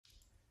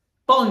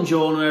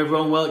Buongiorno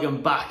everyone,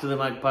 welcome back to the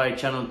Magpie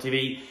Channel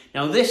TV.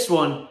 Now this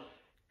one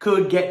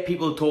could get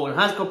people talking,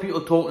 has got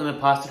people talking in the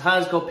past, it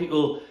has got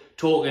people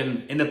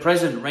talking in the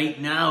present, right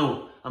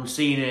now. I'm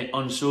seeing it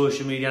on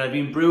social media and I've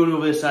been brewing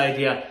over this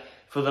idea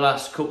for the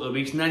last couple of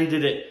weeks. Nanny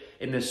did it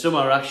in the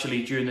summer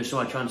actually, during the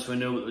summer transfer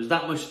window. There's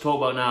that much to talk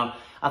about now.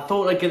 I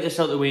thought I'd get this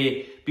out of the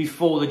way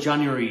before the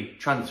January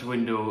transfer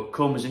window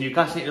comes. And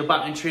Newcastle are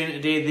back in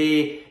training today.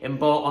 They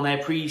embark on their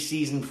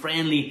pre-season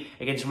friendly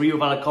against Rio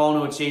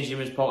Vallecano at St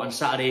James's Park on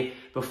Saturday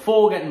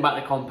before getting back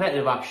to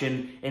competitive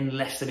action in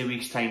less than a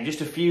week's time.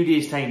 Just a few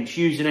days' time,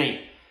 Tuesday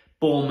night,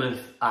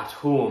 Bournemouth at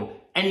home.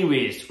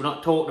 Anyways, we're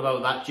not talking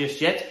about that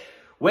just yet.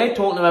 We're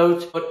talking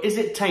about, but is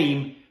it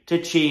time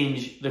to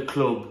change the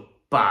club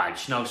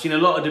badge? Now, I've seen a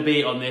lot of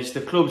debate on this,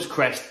 the club's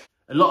crest.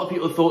 A lot of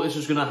people thought this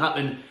was going to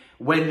happen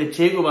when the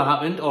takeover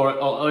happened,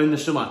 or in the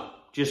summer,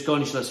 just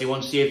gone, shall I say,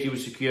 once safety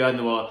was secure and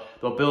they were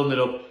building it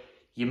up.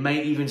 You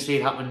might even see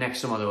it happen next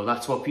summer though.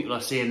 That's what people are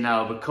saying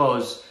now,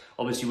 because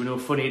obviously we know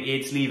Funny at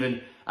 8's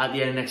leaving at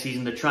the end of next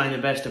season. They're trying their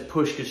best to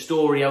push the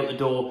story out the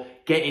door,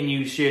 get a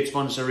new shirt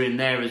sponsor in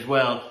there as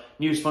well.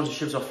 New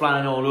sponsorships are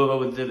flying all over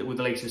with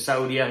the likes of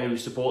Saudi, who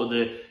supported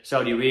the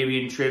Saudi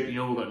Arabian trip. You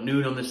know, we've got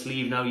Noon on the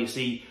sleeve now. You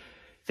see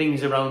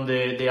things around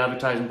the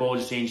advertising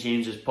boards of St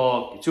James's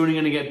Park. It's only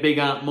going to get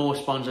bigger, more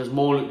sponsors,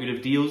 more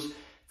lucrative deals,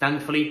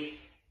 thankfully.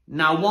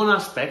 Now, one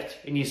aspect,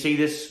 and you see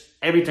this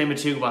every time a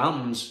takeover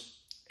happens,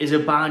 is a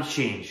badge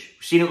change.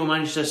 We've seen it with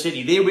Manchester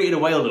City. They waited a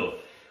while though.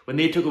 When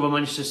they took over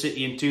Manchester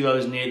City in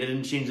 2008, they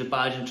didn't change the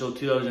badge until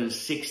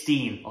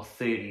 2016 or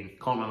 13.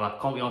 Can't remember.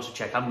 Can't be honest to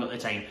check. I haven't got the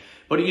time.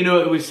 But you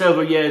know, it was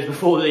several years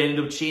before they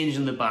ended up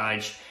changing the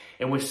badge.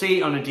 And we see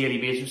it on a daily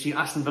basis. We've seen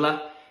Aston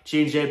Villa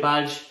change their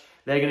badge.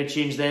 They're going to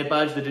change their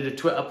badge. They did a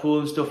Twitter poll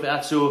and stuff like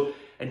that. So,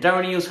 and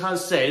Darren Eales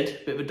has said,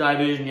 bit of a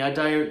diversion, yeah,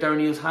 Darren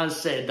Eales has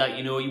said that,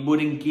 you know, he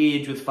would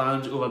engage with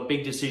fans over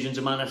big decisions.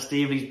 Amanda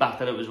Staveley's backed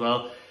that up as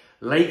well.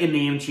 Like a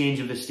name change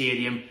of the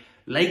stadium,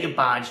 like a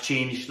badge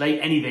change, like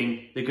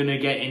anything, they're going to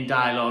get in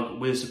dialogue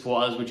with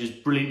supporters, which is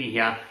brilliant to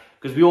hear.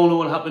 Because we all know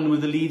what happened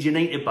with the Leeds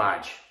United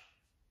badge.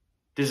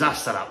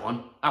 Disaster, that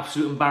one.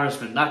 Absolute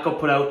embarrassment. That got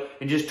put out,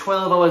 and just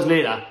 12 hours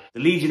later, the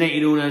Leeds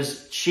United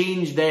owners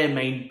changed their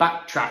mind,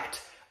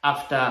 backtracked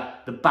after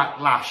the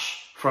backlash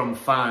from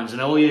fans.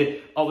 And all your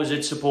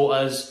opposite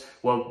supporters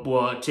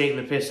were taking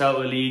the piss out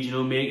of Leeds, you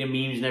know, making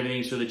memes and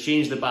everything. So they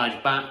changed the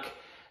badge back,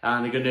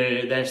 and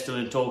they're still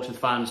in talks with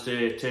fans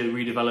to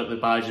redevelop the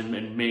badge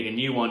and make a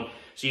new one.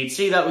 So you'd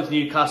see that with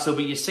Newcastle,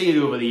 but you see it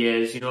over the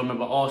years. You know, I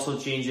remember Arsenal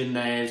changing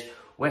theirs,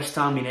 West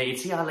Ham United.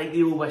 See, I like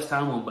the old West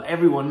Ham one, but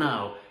everyone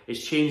now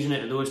is changing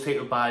it to those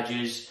type of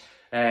badges,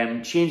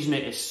 changing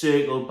it to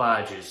circle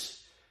badges.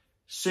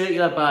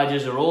 Circular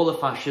badges are all the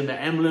fashion. The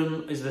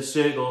emblem is the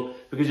circle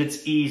because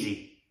it's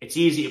easy. It's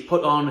easy to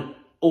put on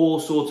all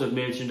sorts of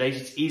merchandise.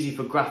 It's easy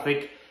for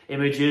graphic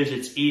images.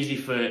 It's easy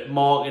for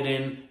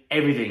marketing,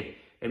 everything.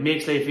 It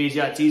makes life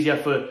easier. It's easier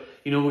for,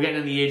 you know, we're getting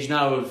in the age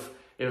now of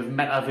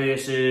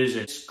metaverses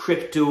and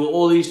crypto,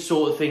 all these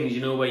sort of things, you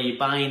know, where you're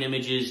buying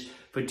images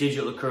for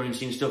digital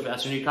currency and stuff like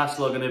that. So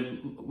Newcastle are going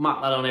to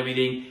map that on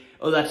everything.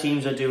 Other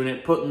teams are doing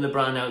it, putting the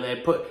brand out there,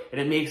 and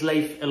it makes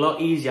life a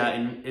lot easier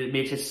and it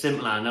makes it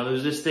simpler. Now,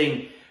 there's this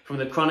thing from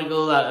the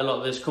Chronicle that a lot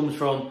of this comes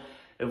from,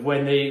 of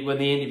when they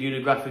interviewed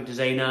a graphic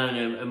designer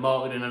and a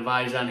marketing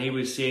advisor, and he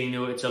was saying, you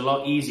know, it's a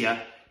lot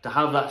easier to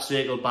have that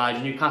circle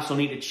badge. Newcastle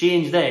need to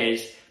change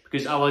theirs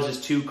because ours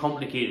is too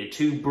complicated,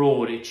 too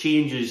broad. It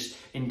changes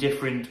in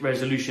different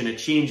resolution. It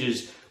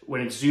changes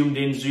when it's zoomed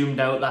in, zoomed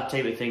out, that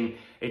type of thing.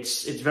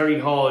 It's very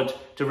hard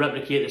to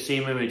replicate the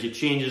same image. It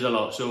changes a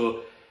lot.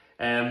 So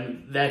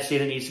they're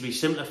saying it needs to be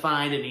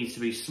simplified, it needs to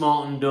be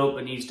smartened up,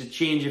 it needs to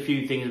change a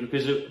few things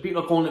because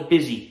people are calling it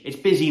busy. It's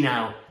busy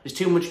now. There's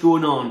too much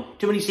going on.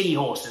 Too many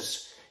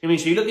seahorses. I mean,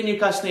 so you look at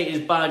Newcastle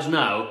United's badge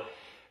now,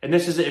 and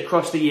this is it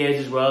across the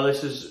years as well.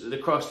 This is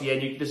across the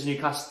year. This is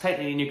Newcastle,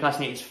 technically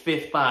Newcastle United's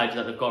 5th badge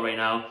that they've got right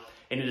now,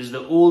 and it is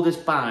the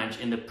oldest badge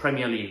in the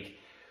Premier League.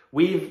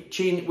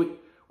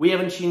 We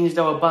haven't changed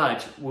our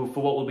badge for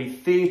what will be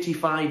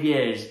 35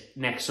 years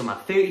next summer.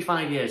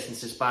 35 years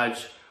since this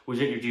badge was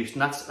introduced,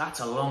 and that's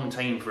a long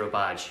time for a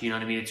badge, you know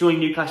what I mean? It's only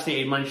Newcastle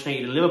United, Manchester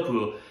United and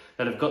Liverpool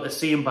that have got the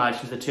same badge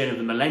since the turn of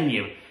the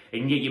millennium.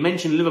 And yet you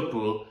mentioned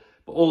Liverpool,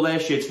 but all their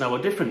shirts now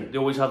are different. They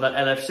always have that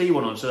LFC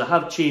one on, so they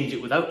have changed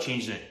it without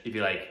changing it, if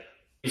you like.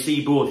 You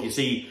see both. You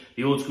see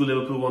the old school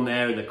Liverpool one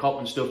there and the cop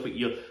and stuff, but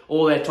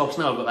all their tops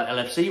now have got that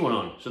LFC one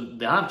on. So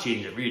they have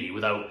changed it really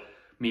without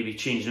maybe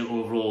changing it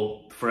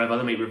overall forever.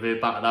 They might revert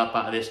back to that,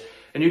 back to this.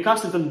 And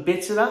Newcastle have done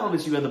bits of that.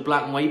 Obviously, we had the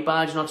black and white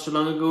badge not so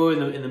long ago in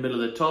the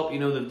middle of the top. You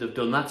know, they've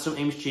done that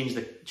sometimes, changed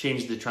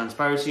the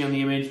transparency on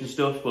the image and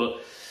stuff,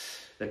 but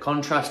the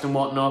contrast and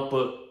whatnot.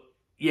 But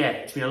yeah,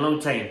 it's been a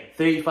long time.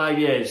 35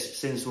 years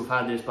since we've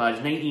had this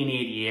badge,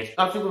 1988.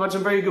 I think we've had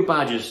some very good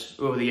badges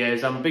over the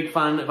years. I'm a big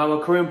fan of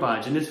our current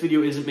badge, and this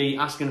video isn't me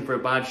asking for a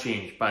badge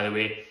change, by the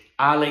way.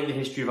 I like the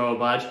history of our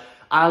badge.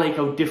 I like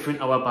how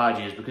different our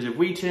badge is, because if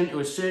we turn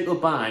to a circle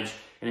badge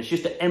and it's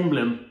just an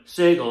emblem,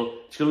 circle.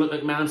 It's going to look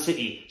like Man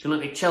City, it's going to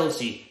look like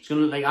Chelsea, it's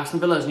going to look like Aston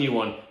Villa's new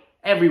one.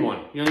 Everyone,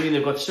 you know what I mean?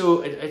 They've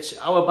got it's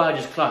our badge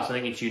is class. I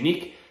think it's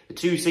unique. The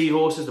two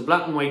seahorses, the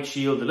black and white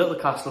shield, the little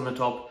castle on the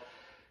top,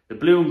 the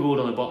blue and gold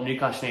on the bottom,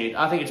 Newcastle United.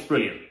 I think it's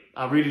brilliant.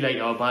 I really like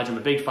our badge. I'm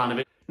a big fan of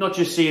it. Not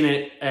just seeing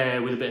it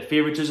with a bit of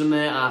favouritism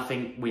there. I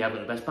think we have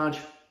got the best badge.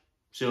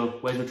 So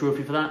where's my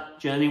trophy for that?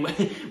 Do you know what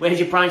I mean? Where's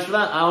your prize for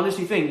that? I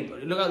honestly think,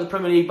 look at the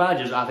Premier League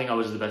badges, I think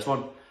ours is the best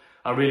one.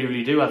 I really,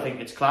 really do. I think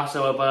it's class,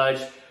 our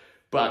badge,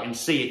 but I can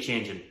see it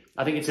changing.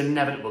 I think it's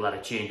inevitable that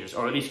it changes,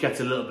 or at least gets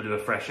a little bit of a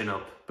freshen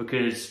up,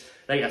 because,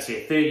 like I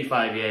say,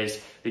 35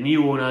 years, the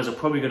new owners are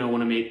probably going to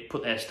want to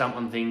put their stamp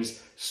on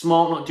things.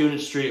 Smart not doing it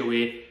straight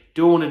away.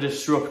 Don't want to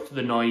disrupt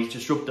the noise,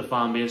 disrupt the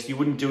fan base. You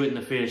wouldn't do it in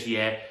the first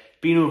year.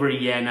 Been over a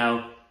year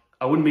now.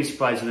 I wouldn't be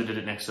surprised if they did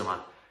it next summer.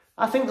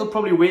 I think they'll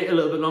probably wait a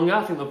little bit longer.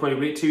 I think they'll probably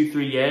wait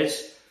 2-3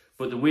 years.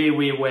 But the way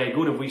we're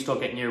good, if we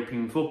start getting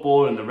European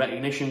football and the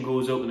recognition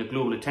goes up and the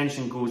global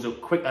attention goes up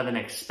quicker than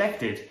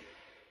expected,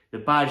 the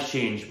badge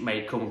change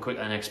might come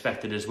quicker than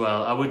expected as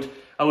well. I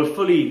would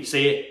fully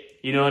say it,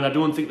 you know, and I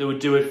don't think they would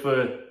do it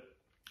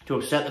to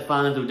upset the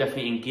fans. They would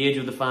definitely engage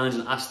with the fans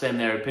and ask them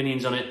their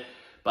opinions on it.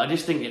 But I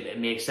just think it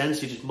makes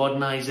sense. You're just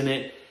modernising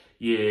it.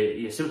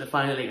 You're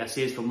simplifying it, like I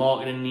say, it's for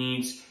marketing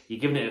needs. You're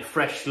giving it a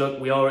fresh look.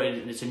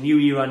 It's a new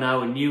era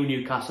now, a new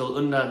Newcastle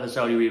under the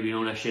Saudi Arabian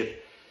ownership.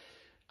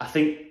 I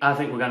think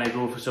we're going to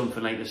go for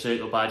something like the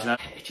circle badge. Now,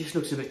 it just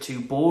looks a bit too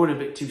boring, a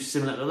bit too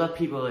similar to other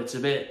people. It's a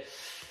bit,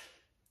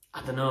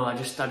 I don't know, I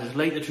just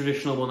like the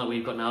traditional one that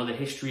we've got now, the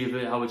history of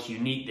it, how it's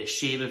unique, the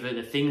shape of it,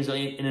 the things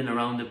in and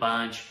around the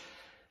badge.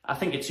 I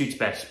think it suits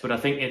best, but I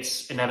think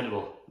it's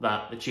inevitable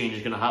that the change is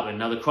going to happen.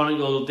 Now, the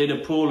Chronicle did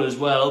a poll as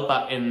well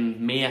back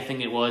in May, I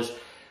think it was.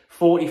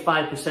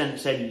 45%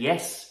 said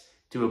yes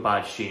to a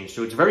badge change,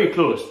 so it's very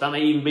close. That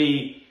may even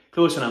be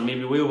close enough.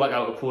 Maybe we'll work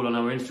out a poll on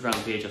our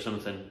Instagram page or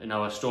something in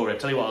our story. I'll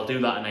tell you what, I'll do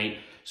that tonight.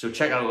 So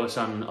check out us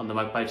on the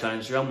Magpie Channel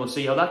Instagram. We'll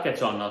see how that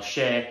gets on. I'll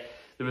share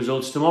the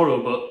results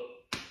tomorrow,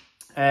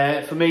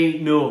 but for me,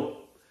 no.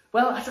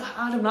 Well,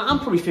 I don't know. I'm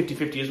probably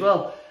 50-50 as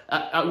well.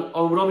 I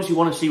would obviously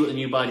want to see what the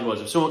new badge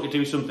was. If someone could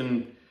do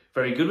something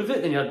very good with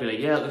it, then I'd be like,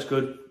 yeah, that looks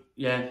good.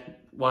 Yeah,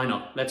 why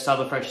not? Let's have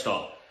a fresh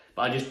start.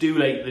 But I just do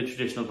like the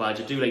traditional badge.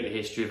 I do like the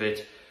history of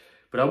it.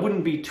 But I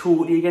wouldn't be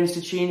totally against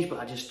the change, but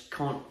I just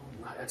can't.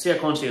 I'd say I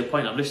can't see the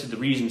point. I've listed the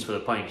reasons for the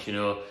points, you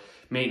know,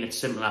 making it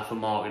simpler for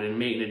marketing,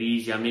 making it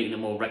easier, making it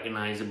more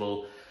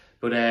recognisable,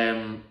 but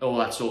all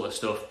that sort of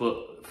stuff.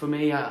 But for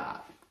me, I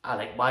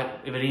like, why,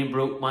 if it ain't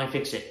broke, why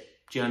fix it?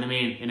 Do you know what I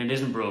mean? And it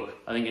isn't broke.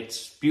 I think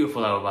it's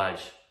beautiful, our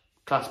badge.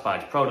 Class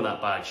badge, proud of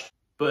that badge.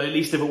 But at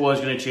least if it was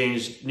going to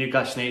change,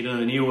 Newcastle United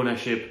under the new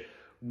ownership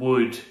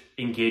would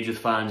engage with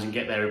fans and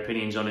get their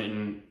opinions on it,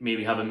 and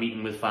maybe have a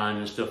meeting with fans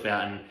and stuff like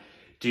that, and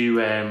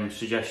do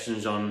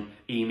suggestions on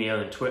email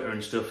and Twitter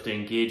and stuff to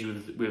engage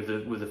with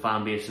the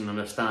fan base and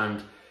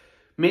understand.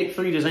 Make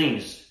 3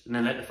 designs and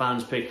then let the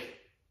fans pick.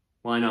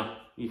 Why not?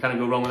 You can't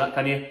go wrong with that,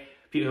 can you?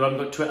 People who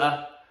haven't got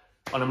Twitter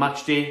on a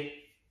match day,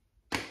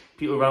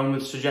 people around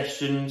with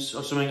suggestions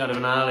or something, I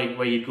don't know, like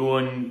where you go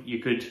and you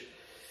could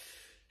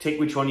take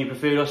which one you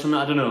preferred or something,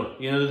 I don't know.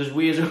 You know, there's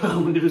ways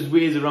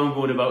around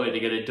going about it to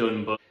get it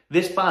done, but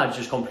this badge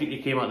just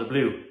completely came out of the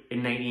blue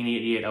in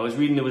 1988. I was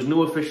reading there was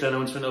no official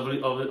announcement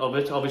of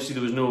it. Obviously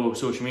there was no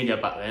social media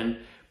back then,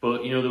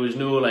 but you know, there was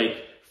no like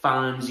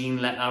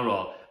fanzine letter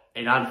or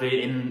an advert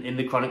in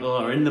the Chronicle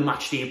or in the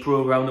matchday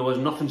programme. There was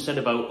nothing said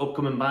about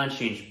upcoming badge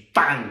change.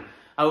 Bang!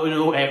 Out of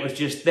nowhere, it was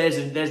just, there's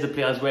the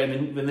players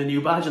wearing the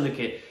new badge on the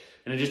kit.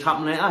 And it just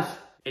happened like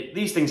that.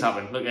 These things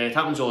happen. Look, it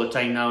happens all the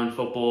time now in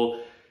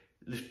football.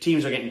 The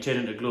teams are getting turned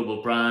into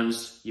global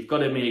brands. You've got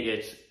to make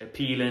it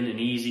appealing and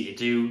easy to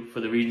do for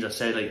the reasons I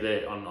said,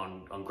 like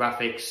on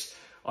graphics,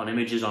 on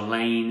images,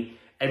 online,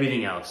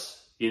 everything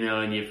else. You know,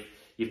 and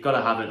you've got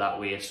to have it that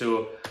way.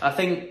 So I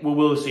think we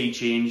will see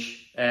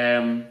change.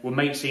 We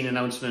might see an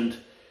announcement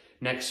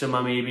next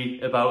summer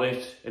maybe about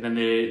it, and then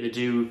they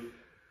do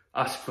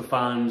ask for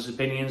fans'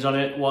 opinions on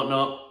it,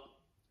 whatnot.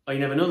 Or you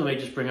never know, they might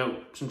just bring out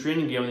some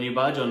training gear with a new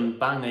badge on,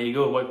 bang, there you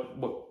go.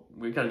 What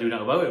we can't do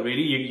nothing about it,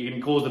 really. You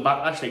can cause the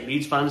backlash like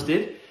Leeds fans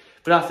did.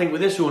 But I think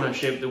with this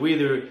ownership, the way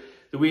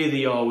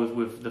they are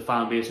with the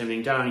fan base and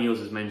everything, Darren Eales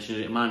has mentioned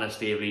it, Amanda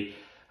Staveley,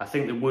 I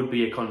think there would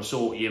be a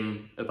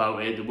consortium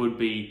about it. There would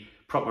be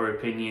proper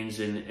opinions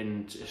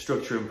and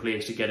structure in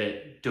place to get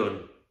it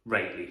done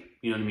rightly.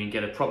 You know what I mean?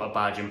 Get a proper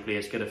badge in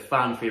place, get a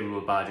fan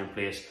favourable badge in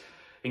place,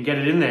 and get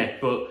it in there.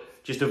 But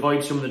just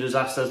avoid some of the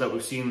disasters that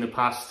we've seen in the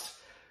past.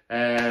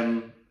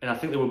 And I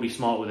think they will be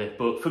smart with it.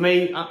 But for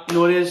me, you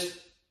know what it is?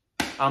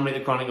 I'm like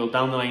the Chronicle,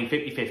 down the line,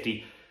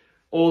 50-50.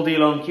 All day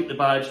long, keep the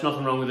badge,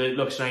 nothing wrong with it,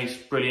 looks nice,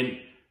 brilliant.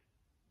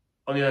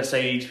 On the other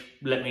side,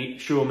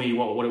 show me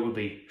what it would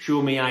be.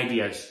 Show me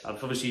ideas.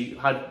 I've obviously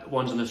had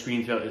ones on the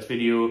screen throughout this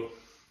video.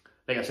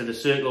 Like I said, the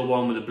circle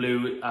one with the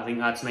blue, I think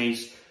that's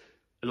nice.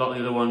 A lot of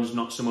the other ones,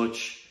 not so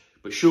much.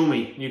 But show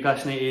me,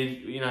 Newcastle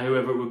United, you know,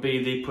 whoever it would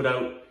be, they put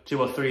out 2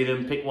 or 3 of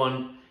them, pick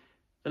one.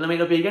 Then I might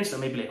not be against it. I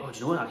may be like, oh, do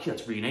you know what? Actually,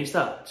 that's really nice,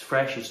 that. It's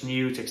fresh, it's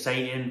new, it's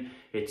exciting.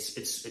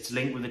 It's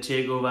linked with the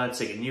takeover. It's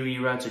like a new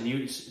era. It's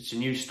a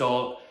new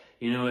start.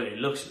 You know,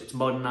 it's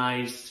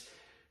modernised.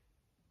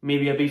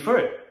 Maybe I'd be for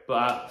it,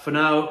 but for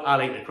now, I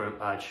like the current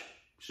badge.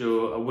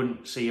 So I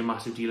wouldn't see a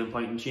massive deal in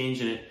point in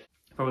changing it.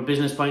 From a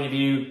business point of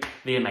view,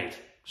 they might.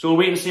 So we'll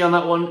wait and see on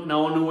that one. Now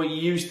I want to know what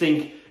you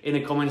think in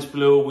the comments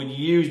below. Would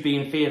you be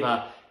in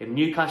favour of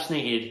Newcastle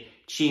United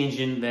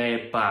changing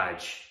their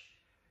badge?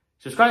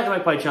 Subscribe to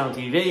Magpie Channel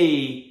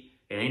TV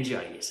and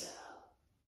enjoy yourself.